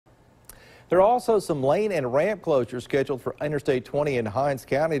There are also some lane and ramp closures scheduled for Interstate 20 in Hinds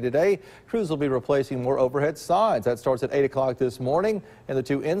County today. Crews will be replacing more overhead signs. That starts at 8 o'clock this morning, and the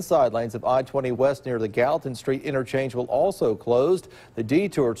 2 inside lanes of I-20 West near the Gallatin Street interchange will also closed. The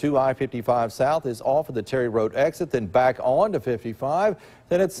detour to I-55 South is off of the Terry Road exit, then back on to 55.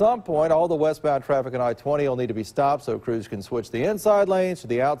 Then at some point, all the westbound traffic on I-20 will need to be stopped so crews can switch the inside lanes to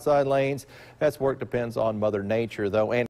the outside lanes. That's work depends on Mother Nature, though. And